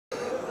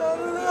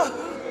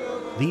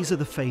These are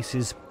the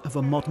faces of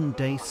a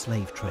modern-day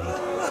slave trade.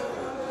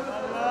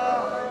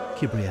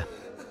 Kibria,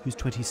 who's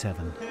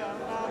 27.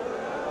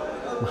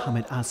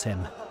 Mohammed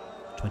Asem,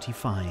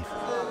 25.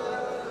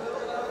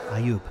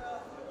 Ayub,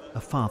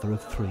 a father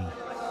of 3.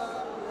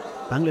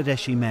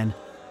 Bangladeshi men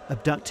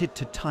abducted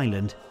to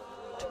Thailand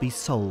to be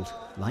sold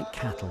like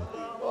cattle.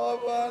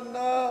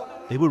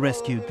 They were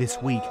rescued this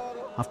week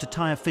after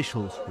Thai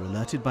officials were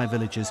alerted by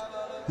villagers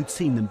who'd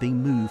seen them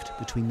being moved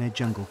between their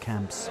jungle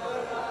camps.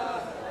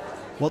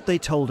 What they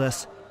told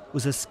us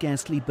was a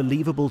scarcely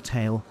believable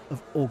tale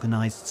of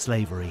organised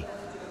slavery,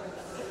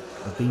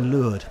 of being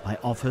lured by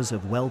offers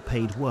of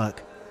well-paid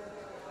work,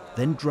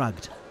 then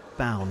drugged,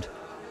 bound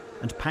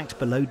and packed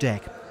below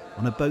deck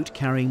on a boat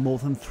carrying more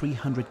than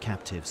 300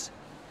 captives.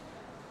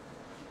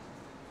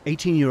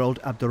 18-year-old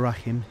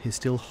Abdurrahim is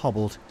still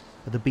hobbled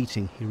at the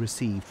beating he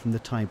received from the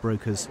Thai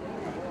brokers.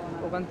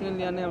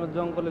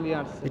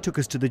 They took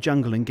us to the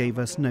jungle and gave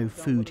us no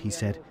food, he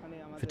said.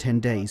 For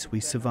 10 days we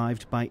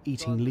survived by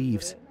eating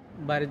leaves.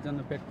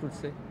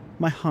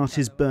 My heart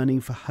is burning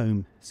for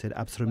home, said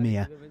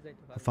Absramia,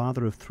 a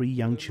father of 3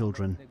 young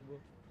children.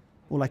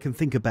 All I can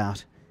think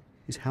about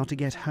is how to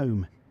get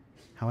home,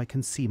 how I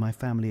can see my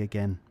family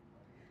again.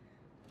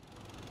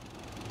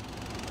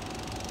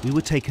 We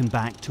were taken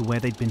back to where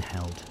they'd been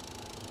held.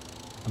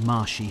 A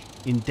marshy,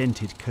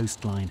 indented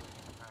coastline,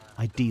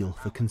 ideal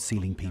for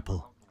concealing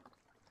people.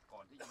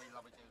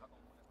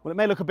 Well, it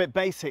may look a bit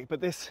basic,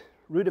 but this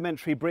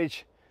rudimentary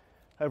bridge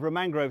over a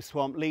mangrove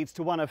swamp leads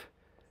to one of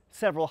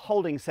several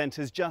holding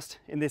centres just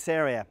in this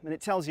area. And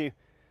it tells you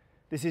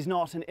this is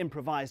not an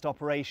improvised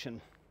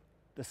operation.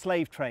 The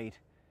slave trade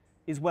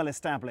is well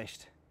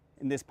established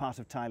in this part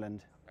of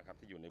Thailand.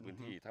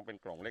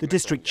 The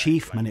district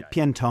chief, Manit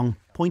Pientong,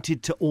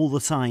 pointed to all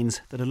the signs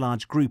that a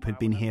large group had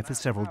been here for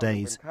several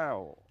days.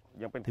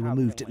 They were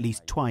moved at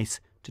least twice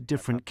to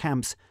different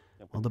camps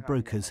while the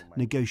brokers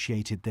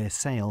negotiated their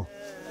sale.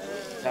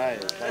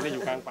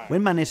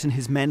 When Manit and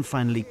his men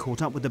finally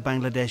caught up with the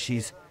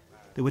Bangladeshis,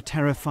 they were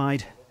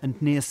terrified and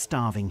near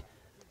starving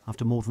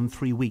after more than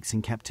 3 weeks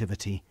in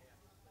captivity.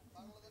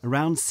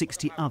 Around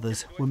 60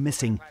 others were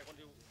missing,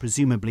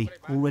 presumably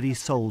already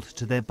sold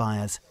to their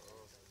buyers.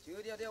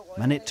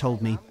 Manit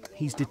told me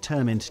he's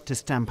determined to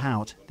stamp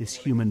out this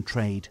human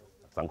trade.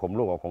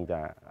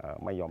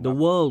 The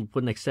world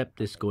wouldn't accept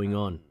this going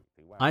on.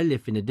 I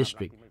live in a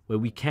district where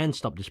we can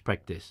stop this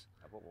practice.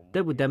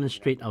 That would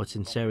demonstrate our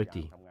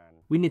sincerity.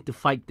 We need to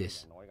fight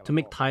this to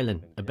make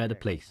Thailand a better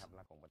place.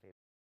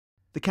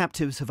 The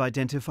captives have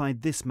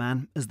identified this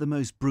man as the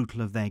most brutal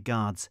of their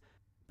guards,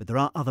 but there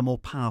are other more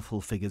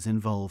powerful figures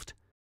involved.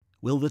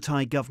 Will the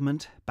Thai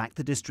government back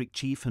the district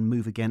chief and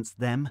move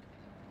against them?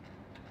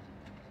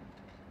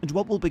 And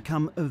what will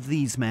become of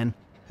these men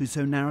who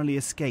so narrowly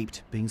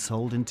escaped being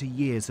sold into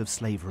years of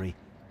slavery?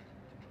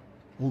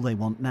 All they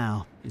want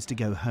now is to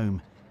go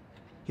home.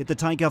 Yet the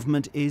Thai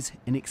government is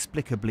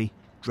inexplicably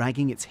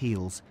dragging its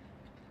heels,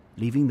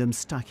 leaving them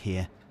stuck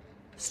here,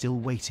 still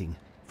waiting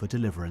for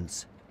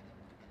deliverance.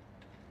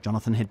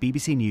 Jonathan Head,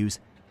 BBC News,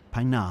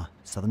 Phang Nga,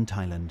 southern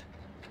Thailand.